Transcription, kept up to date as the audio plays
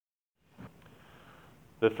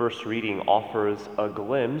The first reading offers a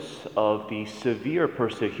glimpse of the severe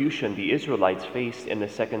persecution the Israelites faced in the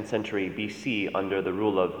 2nd century BC under the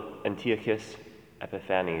rule of Antiochus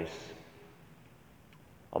Epiphanes.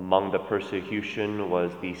 Among the persecution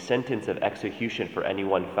was the sentence of execution for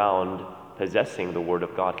anyone found possessing the Word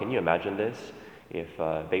of God. Can you imagine this? If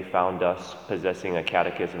they found us possessing a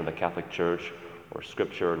catechism of the Catholic Church or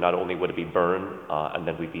scripture, not only would it be burned and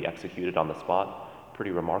then we'd be executed on the spot.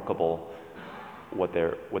 Pretty remarkable what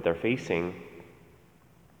they're facing.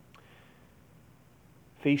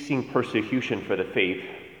 Facing persecution for the faith,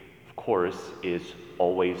 of course, is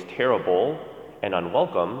always terrible and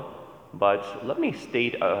unwelcome, but let me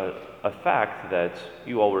state a fact that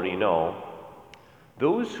you already know.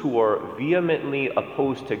 Those who are vehemently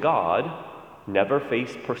opposed to God never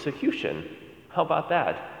face persecution. How about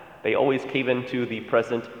that? They always cave into the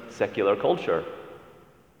present secular culture.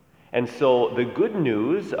 And so the good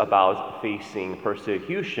news about facing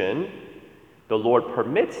persecution, the Lord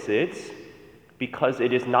permits it because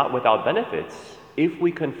it is not without benefits if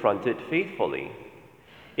we confront it faithfully.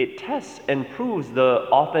 It tests and proves the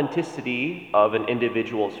authenticity of an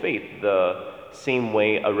individual's faith, the same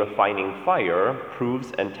way a refining fire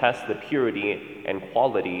proves and tests the purity and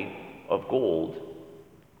quality of gold.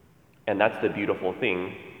 And that's the beautiful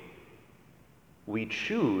thing.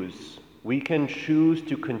 We can choose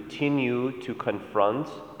to continue to confront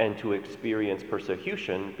and to experience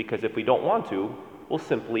persecution, because if we don't want to, we'll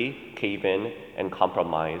simply cave in and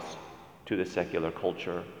compromise to the secular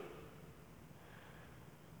culture.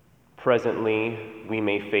 Presently, we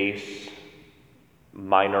may face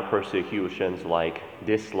minor persecutions like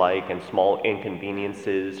dislike and small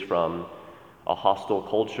inconveniences from a hostile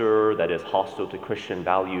culture that is hostile to Christian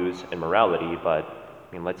values and morality, but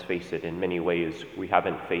let's face it, in many ways, we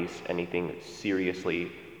haven't faced anything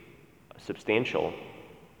seriously substantial.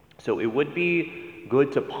 So it would be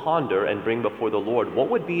good to ponder and bring before the Lord what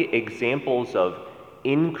would be examples of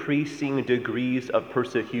increasing degrees of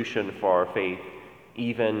persecution for our faith,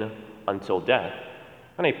 even until death.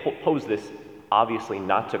 And I pose this obviously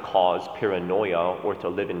not to cause paranoia or to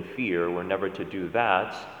live in fear. We're never to do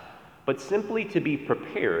that. But simply to be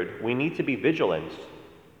prepared, we need to be vigilant,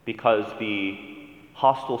 because the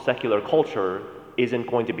hostile secular culture isn't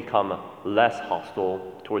going to become less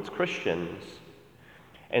hostile towards Christians.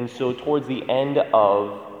 And so towards the end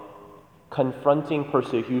of confronting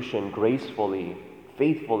persecution gracefully,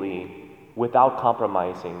 faithfully, without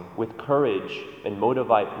compromising, with courage and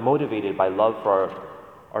motivated by love for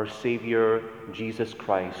our Savior, Jesus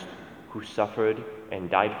Christ, who suffered and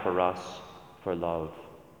died for us for love.